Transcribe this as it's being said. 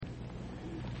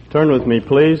Turn with me,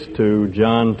 please, to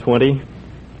John 20,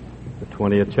 the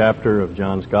 20th chapter of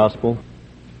John's Gospel.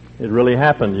 It really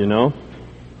happened, you know.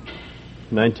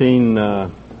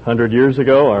 1900 years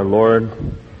ago, our Lord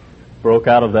broke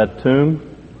out of that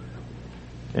tomb,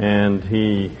 and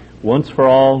He, once for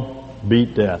all,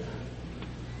 beat death.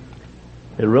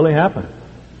 It really happened.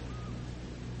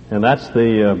 And that's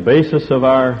the basis of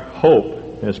our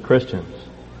hope as Christians.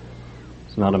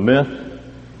 It's not a myth.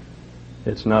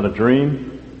 It's not a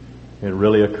dream. It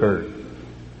really occurred.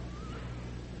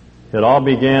 It all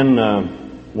began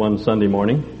one Sunday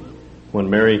morning when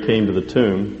Mary came to the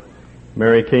tomb.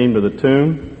 Mary came to the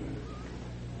tomb,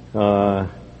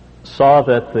 saw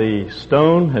that the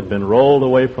stone had been rolled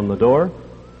away from the door,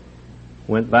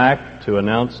 went back to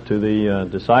announce to the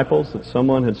disciples that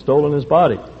someone had stolen his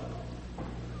body.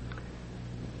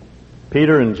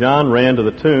 Peter and John ran to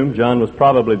the tomb. John was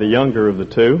probably the younger of the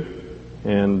two,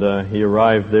 and he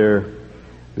arrived there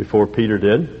before Peter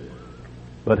did,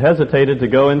 but hesitated to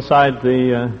go inside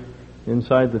the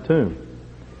tomb.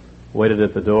 Waited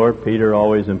at the door. Peter,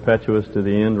 always impetuous to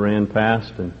the end, ran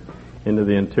past and into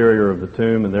the interior of the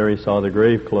tomb, and there he saw the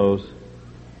grave clothes.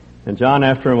 And John,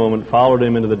 after a moment, followed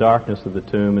him into the darkness of the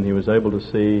tomb, and he was able to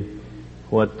see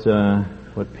what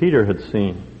Peter had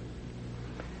seen.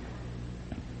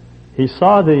 He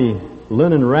saw the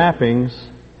linen wrappings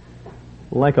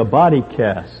like a body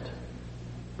cast,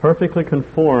 perfectly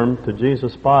conformed to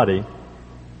Jesus' body,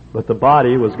 but the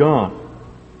body was gone.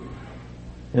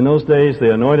 In those days,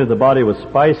 they anointed the body with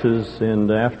spices,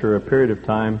 and after a period of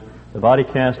time, the body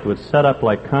cast was set up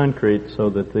like concrete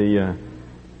so that the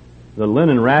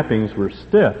linen wrappings were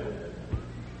stiff.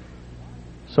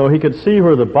 So he could see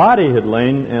where the body had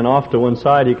lain, and off to one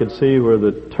side he could see where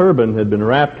the turban had been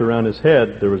wrapped around his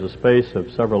head. There was a space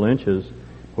of several inches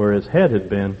where his head had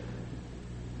been,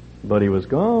 but he was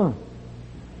gone.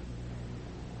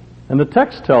 And the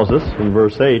text tells us in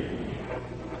verse 8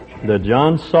 that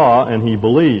John saw and he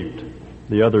believed.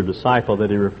 The other disciple that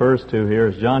he refers to here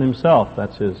is John himself.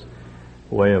 That's his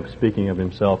way of speaking of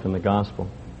himself in the gospel.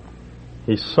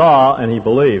 He saw and he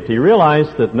believed. He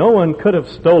realized that no one could have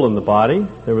stolen the body.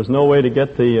 There was no way to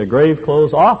get the grave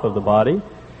clothes off of the body.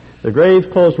 The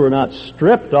grave clothes were not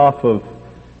stripped off of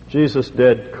Jesus'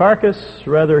 dead carcass.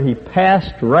 Rather, he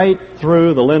passed right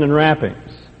through the linen wrappings.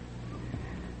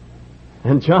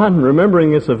 And John,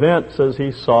 remembering this event, says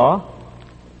he saw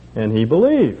and he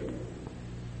believed.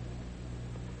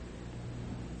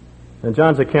 And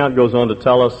John's account goes on to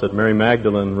tell us that Mary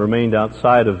Magdalene remained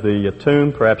outside of the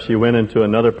tomb. Perhaps she went into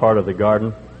another part of the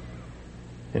garden,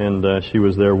 and she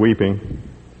was there weeping.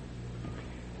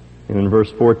 And in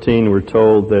verse 14 we're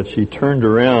told that she turned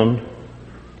around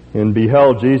and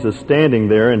beheld Jesus standing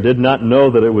there and did not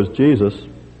know that it was Jesus.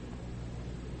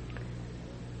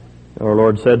 Our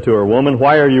Lord said to her, "Woman,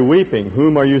 why are you weeping?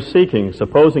 Whom are you seeking?"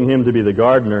 Supposing him to be the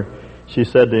gardener, she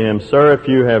said to him, "Sir, if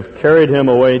you have carried him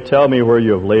away, tell me where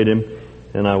you have laid him,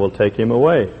 and I will take him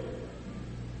away."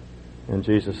 And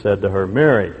Jesus said to her,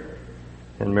 "Mary."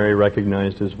 And Mary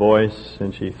recognized his voice,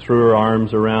 and she threw her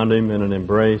arms around him in an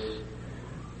embrace.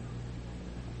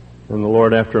 And the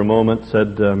Lord, after a moment,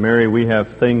 said, "Mary, we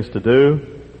have things to do.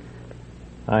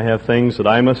 I have things that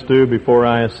I must do before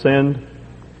I ascend.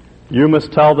 You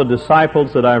must tell the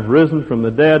disciples that I've risen from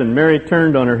the dead." And Mary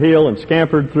turned on her heel and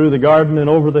scampered through the garden and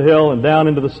over the hill and down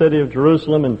into the city of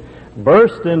Jerusalem and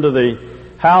burst into the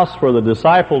house where the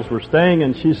disciples were staying.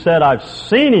 And she said, "I've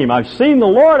seen him. I've seen the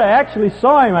Lord. I actually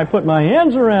saw him. I put my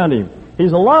hands around him.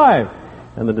 He's alive."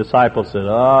 And the disciples said,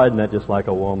 "Oh, isn't that just like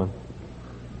a woman?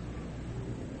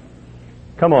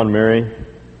 Come on, Mary.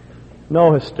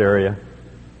 No hysteria.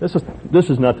 This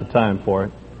is not the time for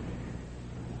it.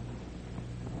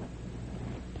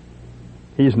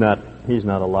 He's not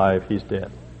alive. He's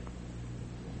dead.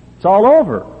 It's all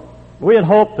over. We had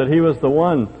hoped that he was the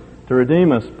one to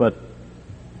redeem us, but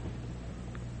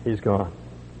he's gone."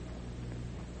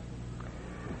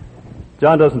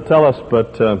 John doesn't tell us,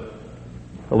 but a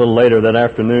little later that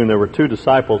afternoon there were two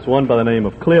disciples, one by the name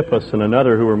of Cleopas and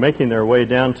another, who were making their way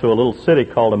down to a little city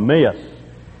called Emmaus,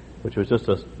 which was just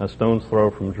a stone's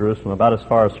throw from Jerusalem, about as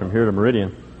far as from here to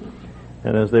Meridian.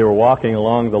 And as they were walking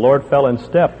along, the Lord fell in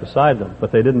step beside them,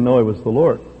 but they didn't know it was the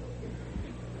Lord.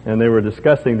 And they were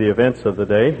discussing the events of the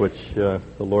day, which the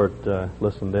Lord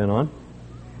listened in on.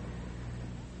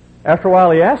 After a while,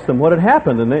 he asked them what had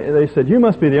happened, and they said, "You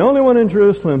must be the only one in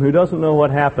Jerusalem who doesn't know what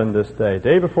happened this day.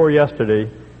 Day before yesterday,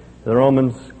 the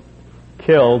Romans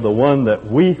killed the one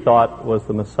that we thought was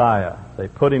the Messiah. They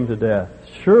put him to death.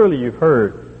 Surely you've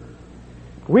heard.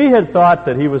 We had thought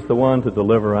that he was the one to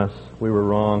deliver us. We were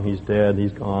wrong. He's dead.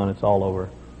 He's gone. It's all over."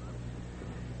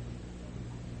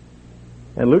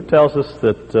 And Luke tells us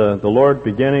that the Lord,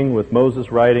 beginning with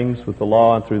Moses' writings, with the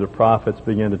law, and through the prophets,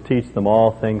 began to teach them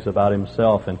all things about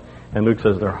himself. And Luke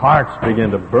says their hearts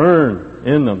began to burn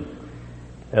in them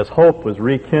as hope was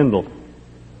rekindled.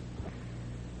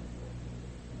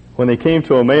 When they came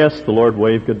to Emmaus, the Lord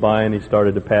waved goodbye and he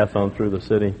started to pass on through the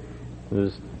city.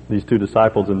 These two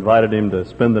disciples invited him to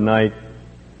spend the night,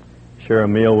 share a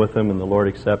meal with them, and the Lord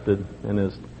accepted. And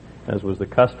as was the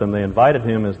custom, they invited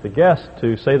him as the guest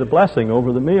to say the blessing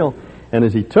over the meal. And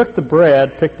as he took the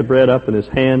bread, picked the bread up in his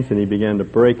hands, and he began to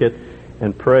break it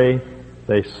and pray,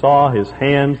 they saw his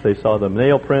hands, they saw the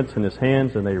nail prints in his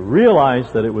hands, and they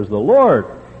realized that it was the Lord,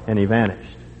 and he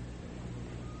vanished.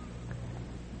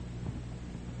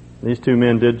 These two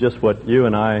men did just what you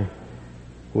and I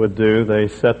would do. They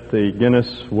set the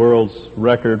Guinness World's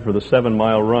Record for the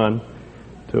 7-mile run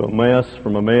to Emmaus.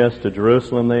 From Emmaus to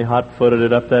Jerusalem, they hot-footed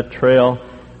it up that trail,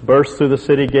 burst through the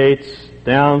city gates,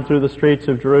 down through the streets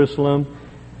of Jerusalem,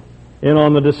 in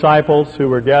on the disciples who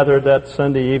were gathered that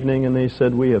Sunday evening, and they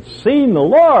said, "We have seen the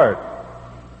Lord."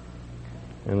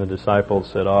 And the disciples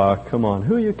said, "Oh, come on,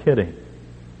 who are you kidding?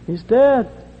 He's dead.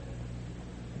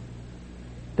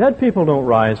 Dead people don't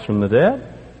rise from the dead.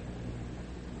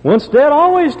 Once dead,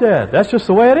 always dead. That's just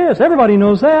the way it is. Everybody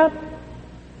knows that."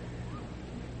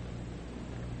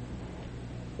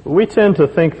 We tend to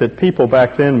think that people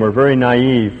back then were very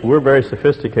naive. We're very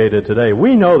sophisticated today.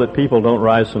 We know that people don't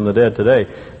rise from the dead today.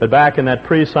 But back in that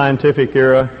pre-scientific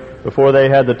era, before they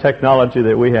had the technology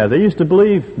that we have, they used to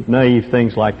believe naive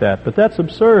things like that. But that's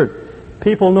absurd.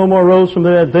 People no more rose from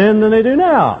the dead then than they do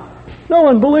now. No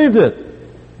one believed it.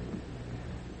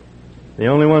 The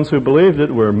only ones who believed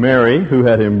it were Mary, who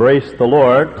had embraced the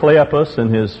Lord, Cleopas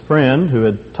and his friend, who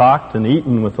had talked and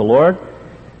eaten with the Lord,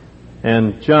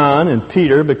 and John and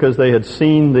Peter, because they had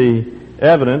seen the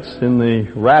evidence in the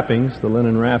wrappings, the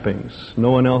linen wrappings.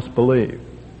 No one else believed.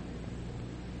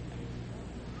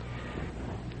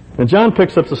 And John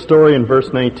picks up the story in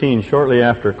verse 19, shortly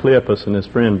after Cleopas and his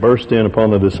friend burst in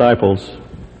upon the disciples.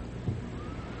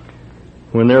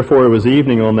 When therefore it was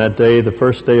evening on that day, the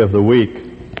first day of the week,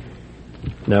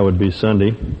 that would be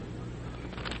Sunday,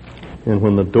 and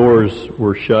when the doors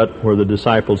were shut where the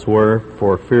disciples were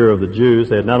for fear of the Jews,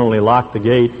 they had not only locked the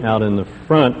gate out in the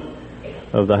front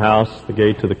of the house, the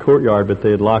gate to the courtyard, but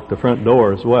they had locked the front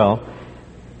door as well.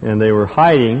 And they were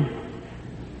hiding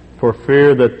for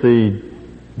fear that the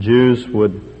Jews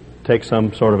would take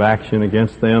some sort of action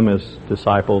against them as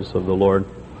disciples of the Lord.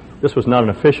 This was not an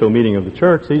official meeting of the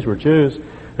church. These were Jews.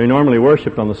 They normally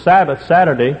worshiped on the Sabbath,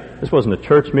 Saturday. This wasn't a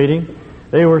church meeting.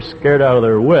 They were scared out of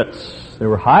their wits. They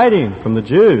were hiding from the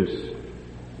Jews.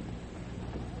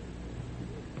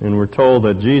 And we're told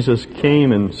that Jesus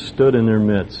came and stood in their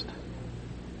midst.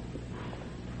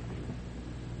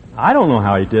 I don't know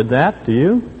how he did that, do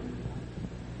you?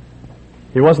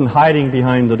 He wasn't hiding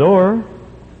behind the door.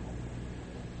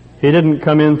 He didn't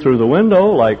come in through the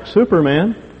window like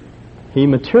Superman. He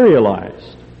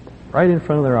materialized right in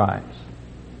front of their eyes.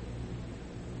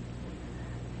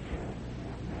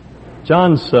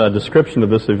 John's description of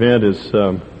this event is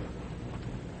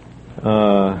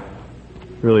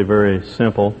really very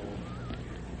simple.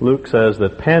 Luke says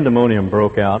that pandemonium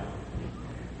broke out.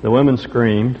 The women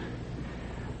screamed.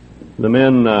 The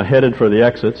men headed for the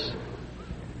exits.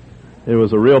 It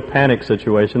was a real panic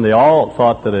situation. They all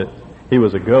thought that he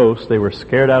was a ghost. They were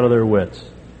scared out of their wits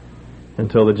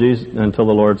until the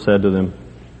Lord said to them,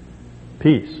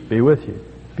 "Peace be with you.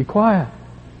 Be quiet.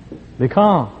 Be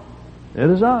calm. It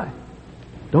is I.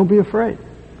 Don't be afraid."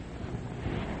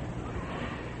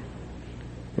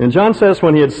 And John says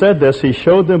when he had said this, he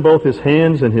showed them both his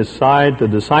hands and his side. The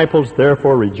disciples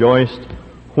therefore rejoiced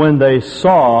when they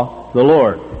saw the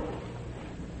Lord.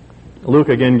 Luke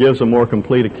again gives a more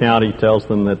complete account. He tells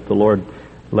them that the Lord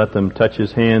let them touch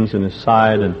his hands and his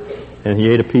side, and he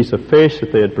ate a piece of fish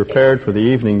that they had prepared for the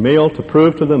evening meal to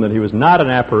prove to them that he was not an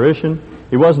apparition.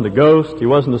 He wasn't a ghost. He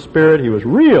wasn't a spirit. He was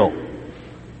real.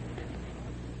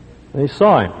 They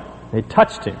saw him. They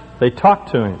touched him. They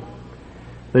talked to him.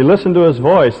 They listened to his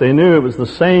voice. They knew it was the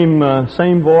same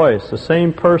voice, the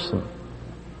same person.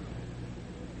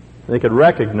 They could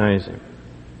recognize him.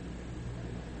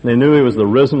 They knew he was the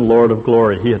risen Lord of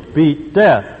glory. He had beat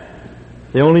death,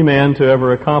 the only man to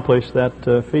ever accomplish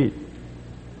that feat.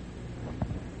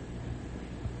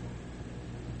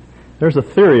 There's a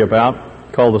theory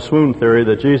called the swoon theory,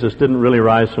 that Jesus didn't really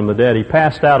rise from the dead. He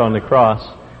passed out on the cross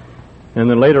and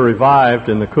then later revived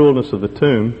in the coolness of the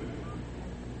tomb,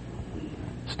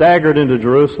 staggered into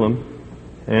Jerusalem,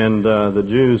 and the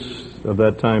Jews of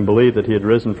that time believed that he had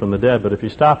risen from the dead. But if you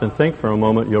stop and think for a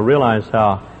moment, you'll realize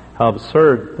how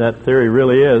absurd that theory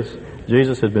really is.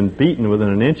 Jesus had been beaten within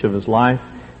an inch of his life.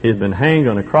 He had been hanged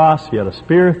on a cross. He had a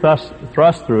spear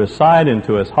thrust through his side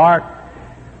into his heart.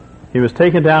 He was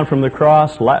taken down from the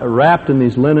cross, wrapped in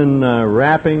these linen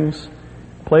wrappings,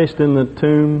 placed in the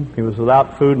tomb. He was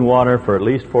without food and water for at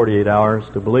least 48 hours.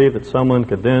 To believe that someone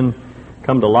could then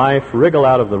come to life, wriggle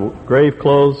out of the grave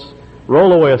clothes,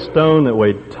 roll away a stone that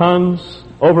weighed tons,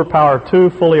 overpower 2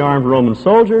 fully armed Roman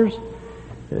soldiers,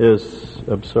 is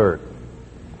absurd.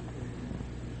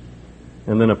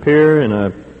 And then appear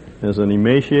as an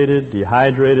emaciated,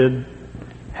 dehydrated,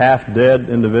 half-dead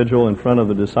individual in front of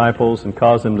the disciples and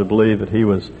cause them to believe that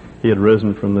he had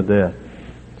risen from the dead.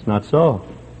 It's not so.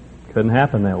 It couldn't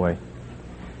happen that way.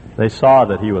 They saw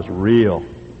that he was real.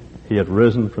 He had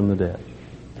risen from the dead.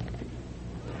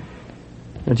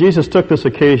 And Jesus took this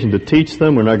occasion to teach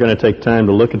them. We're not going to take time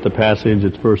to look at the passage.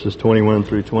 It's verses 21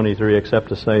 through 23, except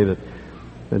to say that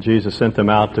Jesus sent them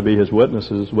out to be his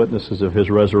witnesses of his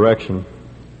resurrection.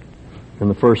 And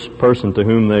the first person to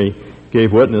whom they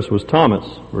gave witness was Thomas.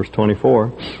 Verse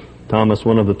 24. Thomas,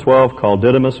 one of the 12, called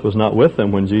Didymus, was not with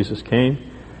them when Jesus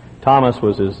came. Thomas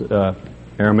was his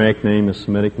Aramaic name, his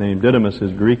Semitic name. Didymus,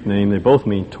 his Greek name. They both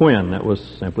mean twin. That was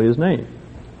simply his name.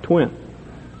 Twin.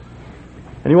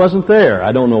 And he wasn't there.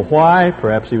 I don't know why.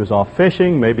 Perhaps he was off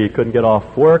fishing. Maybe he couldn't get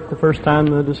off work the first time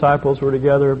the disciples were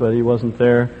together, but he wasn't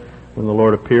there when the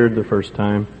Lord appeared the first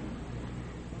time.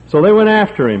 So they went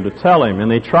after him to tell him,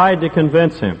 and they tried to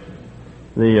convince him.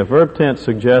 The verb tense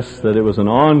suggests that it was an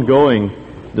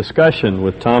ongoing discussion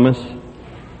with Thomas.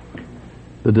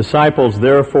 The disciples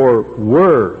therefore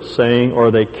were saying, or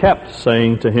they kept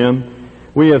saying to him,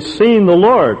 "We have seen the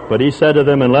Lord." But he said to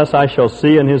them, "Unless I shall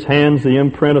see in his hands the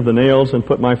imprint of the nails, and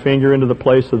put my finger into the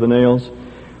place of the nails,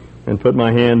 and put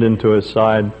my hand into his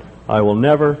side, I will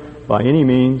never, by any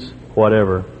means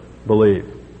whatever, believe."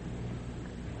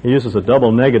 He uses a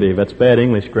double negative. That's bad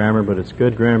English grammar, but it's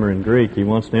good grammar in Greek. He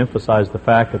wants to emphasize the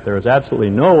fact that there is absolutely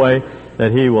no way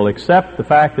that he will accept the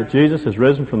fact that Jesus has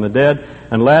risen from the dead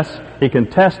unless he can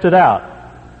test it out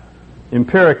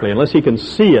empirically, unless he can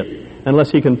see it,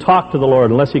 unless he can talk to the Lord,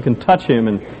 unless he can touch him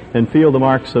and feel the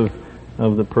marks of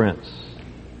the prints.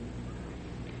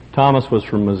 Thomas was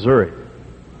from Missouri.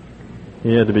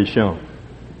 He had to be shown.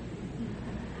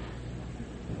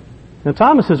 Now,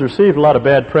 Thomas has received a lot of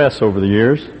bad press over the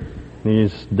years.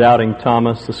 He's doubting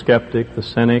Thomas, the skeptic, the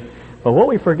cynic. But what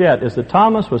we forget is that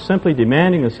Thomas was simply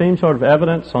demanding the same sort of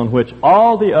evidence on which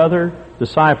all the other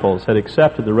disciples had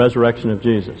accepted the resurrection of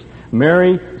Jesus.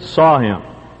 Mary saw him.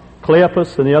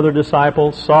 Cleopas and the other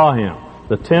disciples saw him.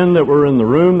 The 10 that were in the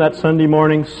room that Sunday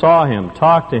morning saw him,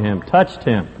 talked to him, touched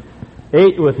him,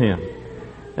 ate with him.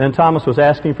 And Thomas was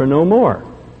asking for no more.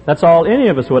 That's all any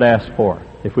of us would ask for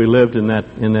if we lived in that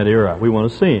era. We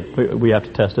want to see him. We have to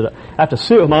test it out. I have to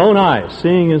see it with my own eyes.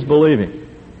 Seeing is believing,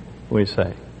 we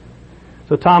say.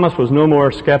 So Thomas was no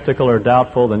more skeptical or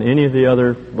doubtful than any of the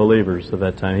other believers of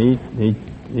that time.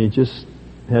 He just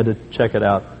had to check it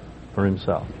out for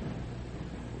himself.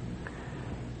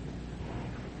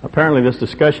 Apparently this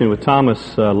discussion with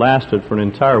Thomas lasted for an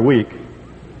entire week,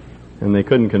 and they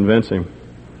couldn't convince him.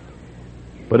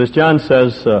 But as John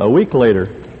says, a week later,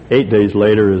 8 days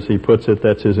later, as he puts it,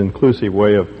 that's his inclusive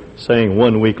way of saying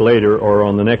 1 week later, or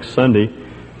on the next Sunday,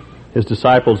 his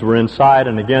disciples were inside,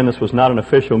 and again, this was not an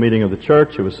official meeting of the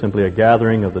church. It was simply a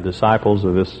gathering of the disciples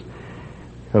of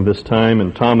this time,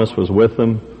 and Thomas was with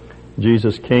them.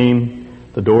 Jesus came,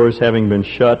 the doors having been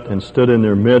shut, and stood in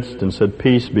their midst and said,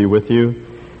 "Peace be with you."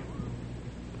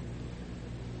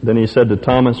 Then he said to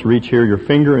Thomas, "Reach here your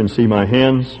finger and see my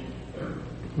hands,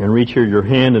 and reach here your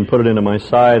hand and put it into my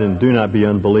side, and do not be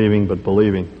unbelieving, but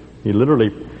believing." He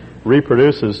literally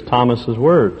reproduces Thomas's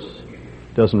words.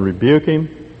 Doesn't rebuke him.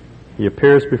 He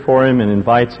appears before him and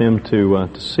invites him to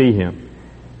see him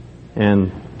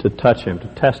and to touch him, to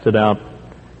test it out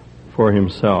for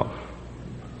himself.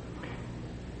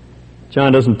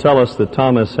 John doesn't tell us that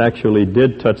Thomas actually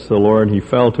did touch the Lord. He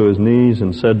fell to his knees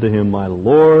and said to him, "My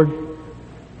Lord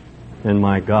and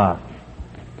my God."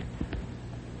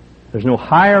 There's no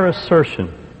higher assertion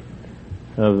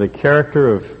of the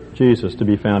character of Jesus to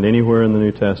be found anywhere in the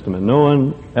New Testament. No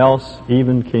one else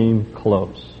even came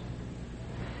close.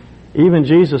 Even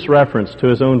Jesus' reference to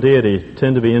his own deity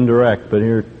tend to be indirect, but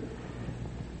here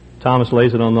Thomas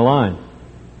lays it on the line.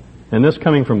 And this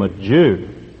coming from a Jew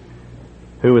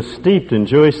who was steeped in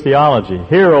Jewish theology.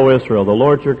 "Hear, O Israel, the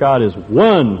Lord your God is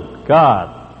one God."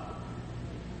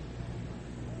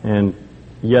 And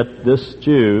yet this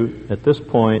Jew, at this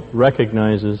point,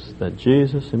 recognizes that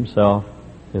Jesus himself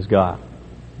is God.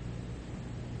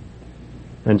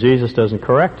 And Jesus doesn't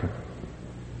correct him.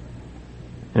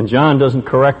 And John doesn't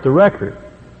correct the record.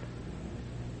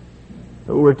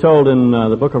 We're told in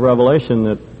the book of Revelation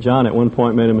that John at one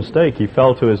point made a mistake. He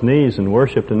fell to his knees and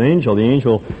worshipped an angel. The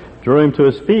angel drew him to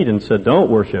his feet and said, "Don't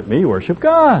worship me, worship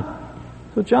God."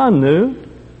 So John knew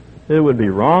it would be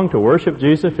wrong to worship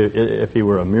Jesus if he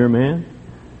were a mere man,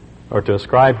 or to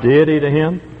ascribe deity to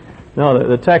him. No,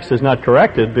 the text is not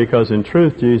corrected, because in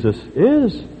truth Jesus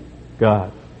is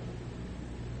God.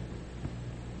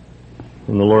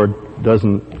 And the Lord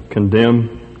doesn't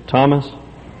condemn Thomas.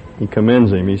 He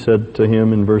commends him. He said to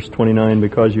him in verse 29,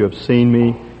 "Because you have seen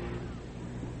me,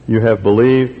 you have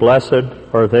believed. Blessed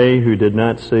are they who did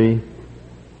not see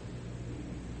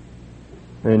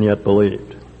and yet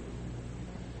believed."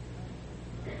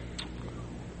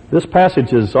 This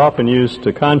passage is often used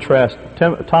to contrast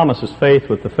Thomas's faith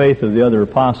with the faith of the other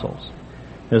apostles,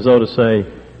 as though to say,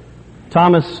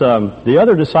 Thomas, the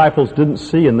other disciples didn't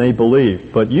see and they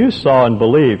believed, but you saw and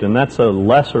believed, and that's a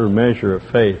lesser measure of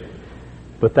faith.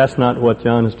 But that's not what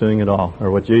John is doing at all,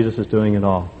 or what Jesus is doing at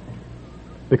all.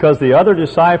 Because the other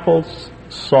disciples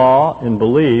saw and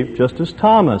believed just as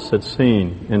Thomas had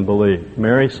seen and believed.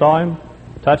 Mary saw him,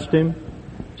 touched him.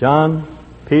 John,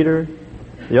 Peter,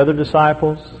 the other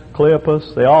disciples,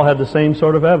 Cleopas, they all had the same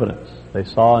sort of evidence. They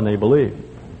saw and they believed.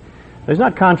 He's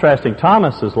not contrasting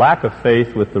Thomas's lack of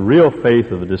faith with the real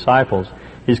faith of the disciples.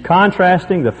 He's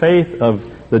contrasting the faith of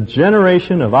the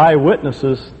generation of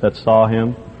eyewitnesses that saw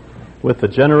him with the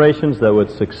generations that would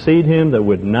succeed him, that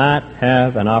would not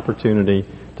have an opportunity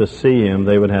to see him.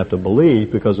 They would have to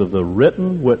believe because of the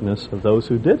written witness of those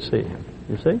who did see him.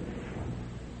 You see?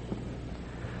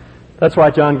 That's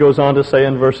why John goes on to say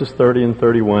in verses 30 and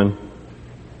 31,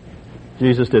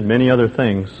 Jesus did many other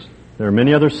things. There are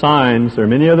many other signs. There are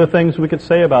many other things we could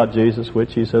say about Jesus,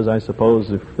 which he says, I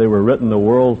suppose, if they were written, the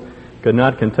world could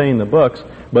not contain the books.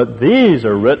 But these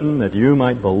are written that you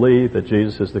might believe that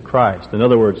Jesus is the Christ. In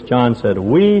other words, John said,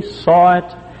 we saw it.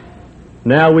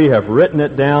 Now we have written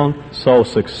it down so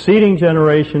succeeding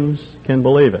generations can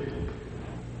believe it.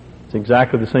 It's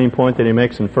exactly the same point that he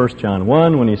makes in 1 John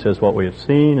 1 when he says, what we have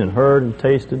seen and heard and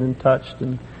tasted and touched,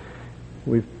 and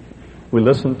we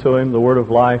listened to him, the word of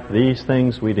life. These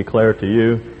things we declare to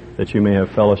you that you may have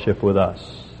fellowship with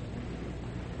us.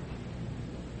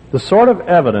 The sort of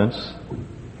evidence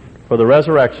for the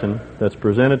resurrection that's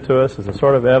presented to us is the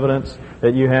sort of evidence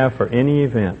that you have for any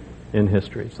event in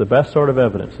history. It's the best sort of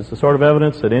evidence. It's the sort of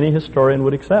evidence that any historian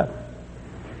would accept.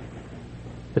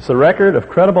 It's the record of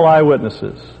credible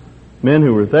eyewitnesses, men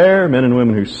who were there, men and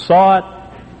women who saw it,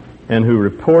 and who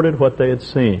reported what they had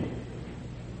seen.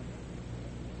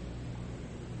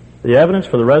 The evidence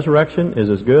for the resurrection is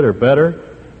as good or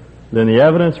better than the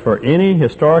evidence for any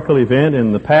historical event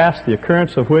in the past, the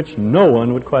occurrence of which no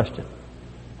one would question.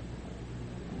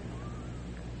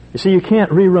 You see, you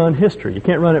can't rerun history. You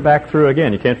can't run it back through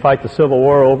again. You can't fight the Civil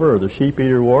War over, or the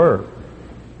Sheep-Eater War,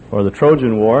 or the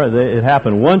Trojan War. It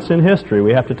happened once in history.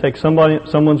 We have to take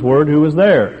someone's word who was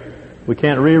there. We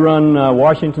can't rerun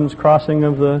Washington's crossing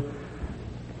of the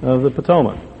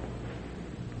Potomac.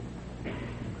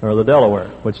 Or the Delaware.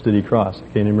 Which did he cross? I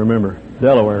can't even remember.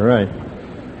 Delaware, right.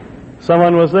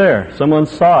 Someone was there. Someone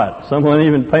saw it. Someone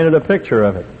even painted a picture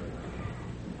of it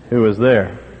who was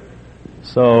there.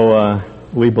 So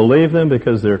we believe them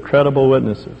because they're credible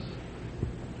witnesses.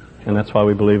 And that's why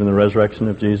we believe in the resurrection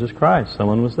of Jesus Christ.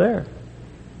 Someone was there.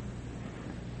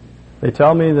 They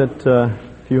tell me that a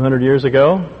few hundred years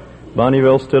ago,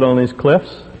 Bonneville stood on these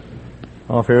cliffs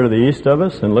off here to the east of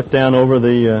us and looked down over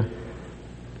the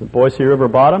Boise River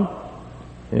bottom,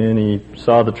 and he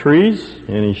saw the trees,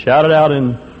 and he shouted out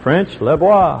in French, "Les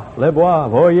bois,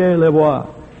 voyez les bois."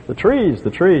 The trees,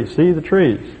 see the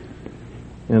trees.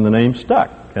 And the name stuck.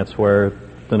 That's where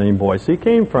the name Boise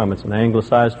came from. It's an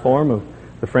anglicized form of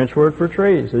the French word for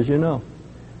trees, as you know.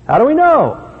 How do we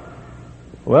know?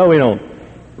 Well, we don't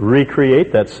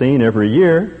recreate that scene every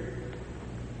year.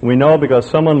 We know because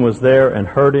someone was there and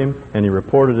heard him, and he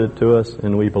reported it to us,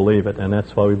 and we believe it, and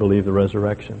that's why we believe the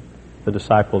resurrection. The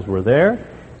disciples were there.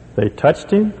 They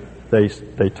touched him. They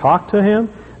talked to him.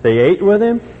 They ate with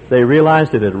him. They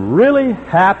realized it had really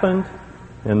happened,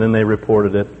 and then they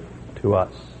reported it to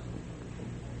us.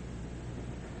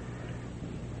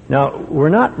 Now, we're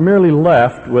not merely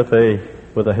left with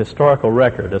a historical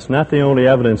record. That's not the only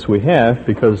evidence we have,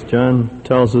 because John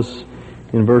tells us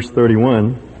in verse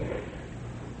 31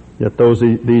 that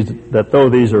though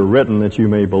these are written that you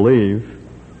may believe,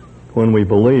 when we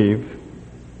believe,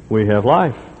 we have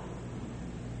life.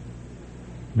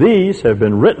 These have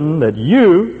been written that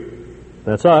you,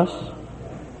 that's us,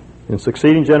 in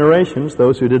succeeding generations,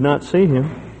 those who did not see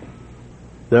him,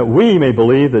 that we may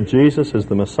believe that Jesus is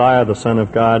the Messiah, the Son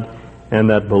of God, and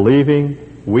that believing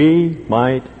we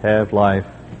might have life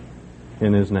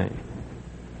in His name.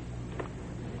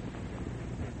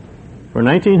 For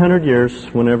 1900 years,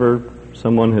 whenever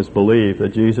someone has believed that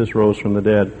Jesus rose from the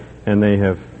dead, and they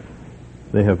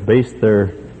have based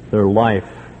their life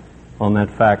on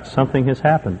that fact, something has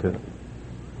happened to them.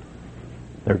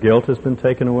 Their guilt has been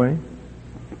taken away.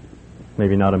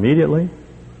 Maybe not immediately,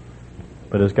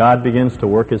 but as God begins to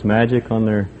work His magic on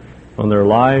their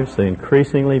lives, they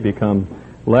increasingly become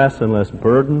less and less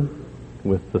burdened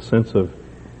with the sense of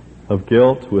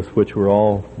guilt with which we're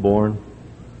all born.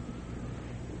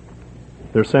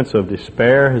 Their sense of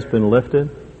despair has been lifted.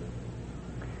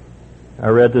 I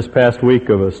read this past week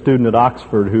of a student at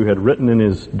Oxford who had written in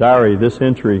his diary this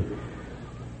entry: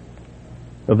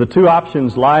 "Of the two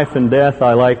options, life and death,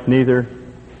 I like neither,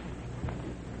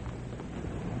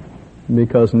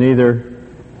 because neither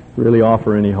really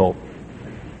offer any hope."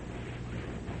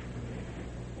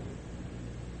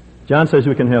 John says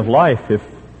we can have life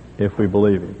if we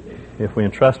believe Him, if we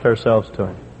entrust ourselves to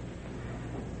Him.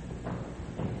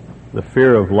 The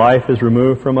fear of life is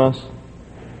removed from us,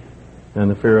 and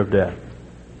the fear of death.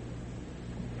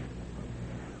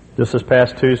 Just this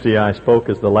past Tuesday, I spoke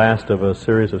as the last of a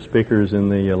series of speakers in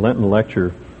the Lenten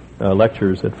lectures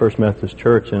at First Methodist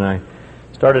Church, and I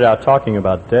started out talking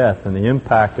about death and the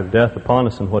impact of death upon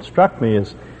us. And what struck me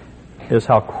is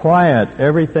how quiet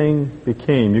everything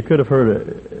became. You could have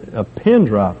heard a pin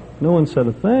drop. No one said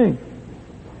a thing.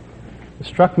 It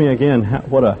struck me again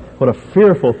what a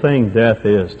fearful thing death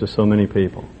is to so many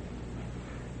people.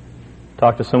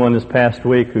 Talked to someone this past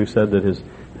week who said that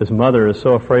his mother is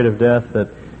so afraid of death that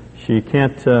she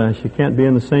can't be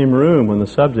in the same room when the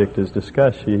subject is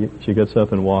discussed. She gets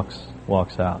up and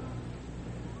walks out.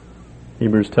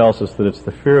 Hebrews tells us that it's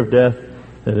the fear of death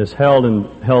that has held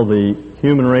the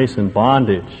human race in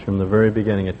bondage from the very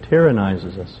beginning. It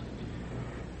tyrannizes us.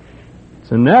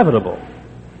 It's inevitable.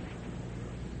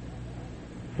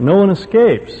 No one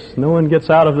escapes. No one gets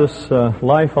out of this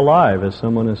life alive, as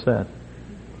someone has said.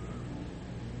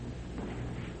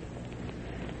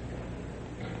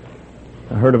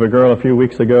 I heard of a girl a few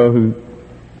weeks ago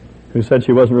who said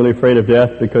she wasn't really afraid of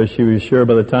death because she was sure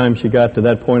by the time she got to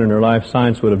that point in her life,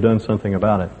 science would have done something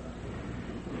about it.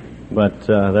 But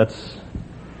that's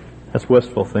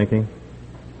wistful thinking.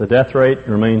 The death rate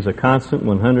remains a constant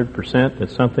 100%.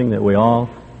 It's something that we all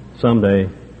someday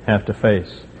have to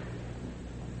face.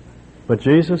 But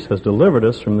Jesus has delivered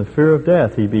us from the fear of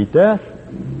death. He beat death,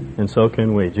 and so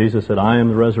can we. Jesus said, "I am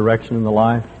the resurrection and the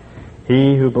life.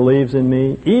 He who believes in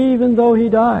me, even though he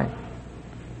die,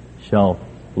 shall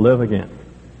live again."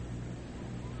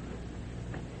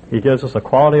 He gives us a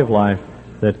quality of life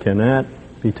that cannot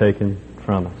be taken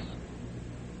from us.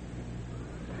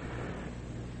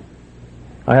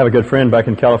 I have a good friend back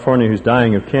in California who's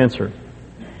dying of cancer.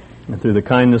 And through the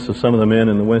kindness of some of the men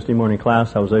in the Wednesday morning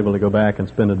class, I was able to go back and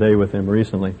spend a day with him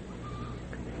recently.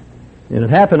 And it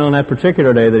happened on that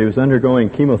particular day that he was undergoing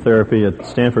chemotherapy at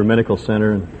Stanford Medical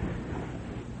Center. And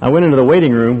I went into the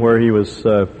waiting room where he was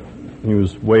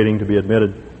waiting to be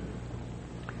admitted.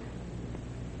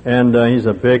 And he's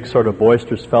a big, sort of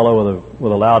boisterous fellow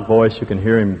with a loud voice. You can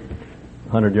hear him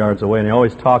 100 yards away, and he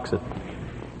always talks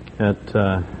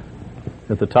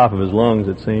at the top of his lungs,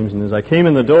 it seems. And as I came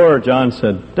in the door, John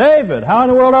said, "David, how in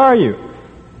the world are you?"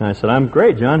 And I said, "I'm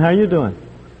great, John. How are you doing?"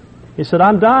 He said,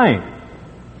 "I'm dying."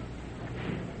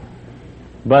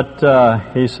 But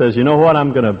he says, "You know what?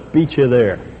 I'm going to beat you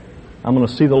there. I'm going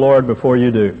to see the Lord before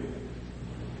you do."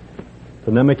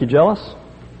 Doesn't that make you jealous?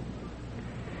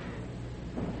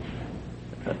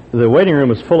 The waiting room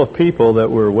was full of people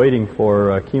that were waiting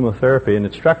for chemotherapy, and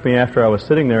it struck me after I was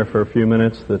sitting there for a few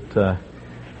minutes that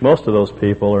most of those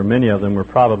people, or many of them, were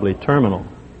probably terminal.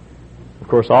 Of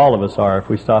course, all of us are if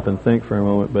we stop and think for a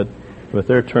moment, but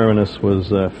their terminus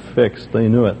was fixed. They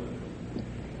knew it.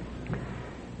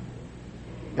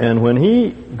 And when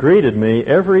he greeted me,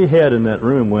 every head in that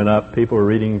room went up. People were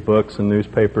reading books and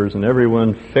newspapers, and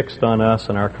everyone fixed on us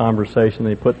and our conversation.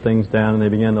 They put things down and they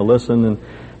began to listen. And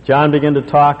John began to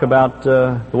talk about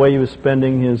the way he was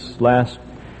spending his last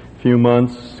few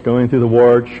months, going through the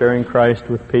ward, sharing Christ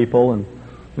with people, and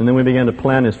then we began to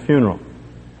plan his funeral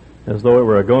as though it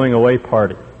were a going-away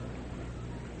party.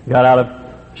 Got out a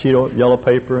sheet of yellow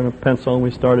paper and a pencil, and we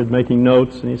started making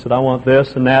notes, and he said, "I want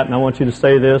this and that, and I want you to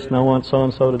say this, and I want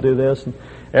so-and-so to do this." And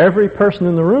every person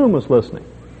in the room was listening.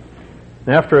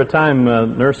 And after a time, a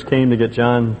nurse came to get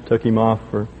John, took him off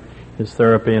for his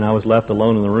therapy, and I was left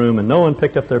alone in the room, and no one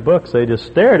picked up their books. They just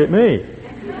stared at me.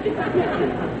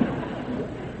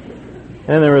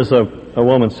 And there was a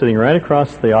woman sitting right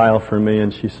across the aisle from me,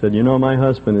 and she said, "You know, my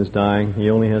husband is dying. He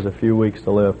only has a few weeks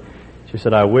to live." She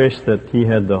said, "I wish that he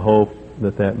had the hope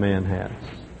that man has."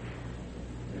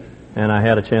 And I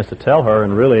had a chance to tell her,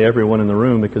 and really everyone in the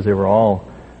room, because they were all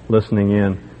listening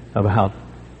in, about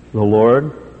the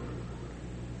Lord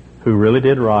who really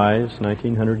did rise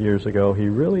 1900 years ago. He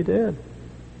really did.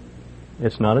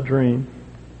 It's not a dream.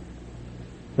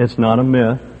 It's not a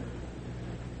myth.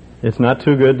 It's not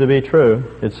too good to be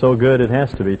true. It's so good it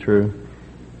has to be true.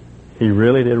 He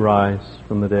really did rise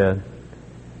from the dead.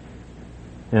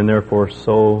 And therefore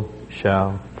so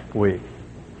shall we.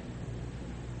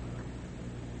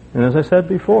 And as I said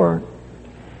before,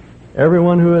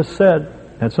 everyone who has said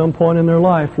at some point in their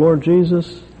life, Lord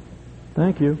Jesus,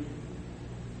 thank you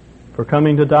for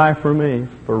coming to die for me,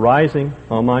 for rising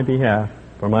on my behalf,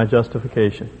 for my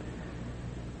justification.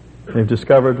 They've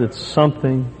discovered that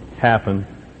something happened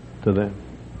to them.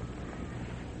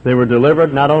 They were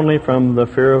delivered not only from the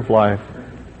fear of life,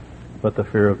 but the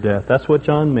fear of death. That's what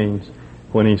John means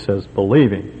when he says,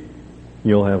 believing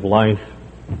you'll have life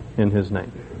in His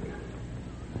name.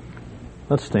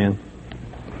 Let's stand.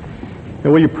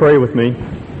 And will you pray with me?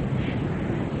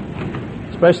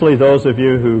 Especially those of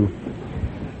you who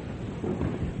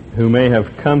may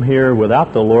have come here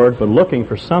without the Lord, but looking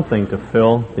for something to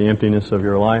fill the emptiness of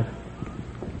your life.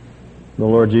 The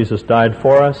Lord Jesus died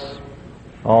for us.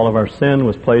 All of our sin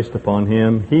was placed upon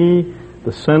Him. He,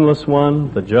 the sinless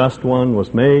one, the just one,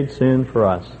 was made sin for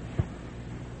us,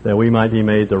 that we might be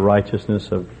made the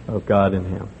righteousness of God in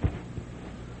Him.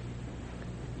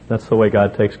 That's the way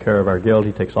God takes care of our guilt.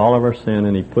 He takes all of our sin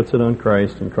and He puts it on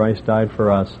Christ, and Christ died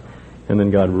for us, and then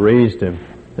God raised Him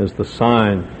as the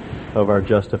sign of our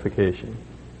justification.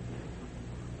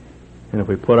 And if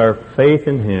we put our faith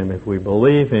in Him, if we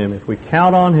believe Him, if we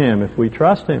count on Him, if we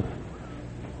trust Him,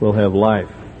 we'll have life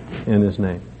in His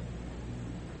name.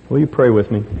 Will you pray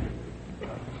with me?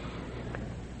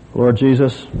 Lord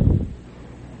Jesus,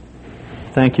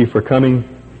 thank You for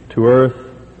coming to earth,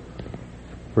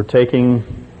 for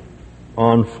taking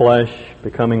on flesh,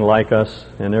 becoming like us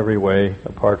in every way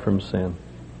apart from sin.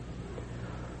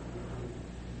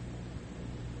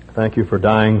 Thank You for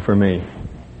dying for me.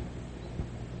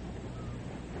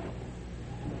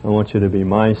 I want You to be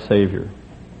my Savior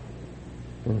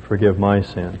and forgive my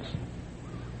sins.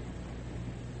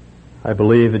 I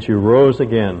believe that You rose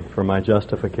again for my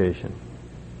justification.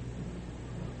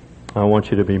 I want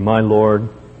You to be my Lord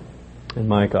and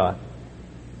my God.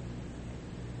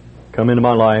 Come into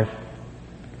my life.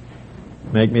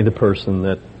 Make me the person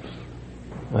that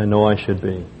I know I should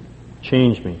be.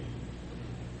 Change me.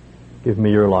 Give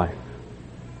me Your life.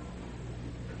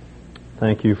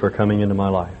 Thank You for coming into my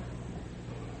life.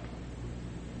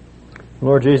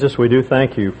 Lord Jesus, we do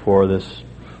thank You for this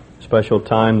special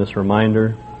time, this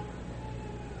reminder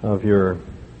of Your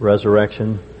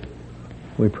resurrection.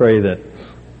 We pray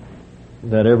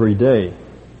that every day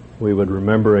we would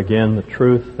remember again the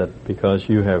truth that because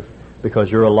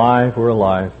You're alive, we're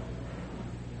alive.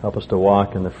 Help us to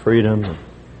walk in the freedom and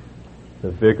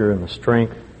the vigor and the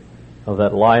strength of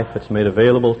that life that's made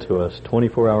available to us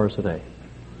 24 hours a day.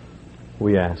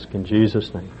 We ask in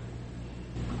Jesus' name.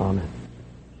 Amen.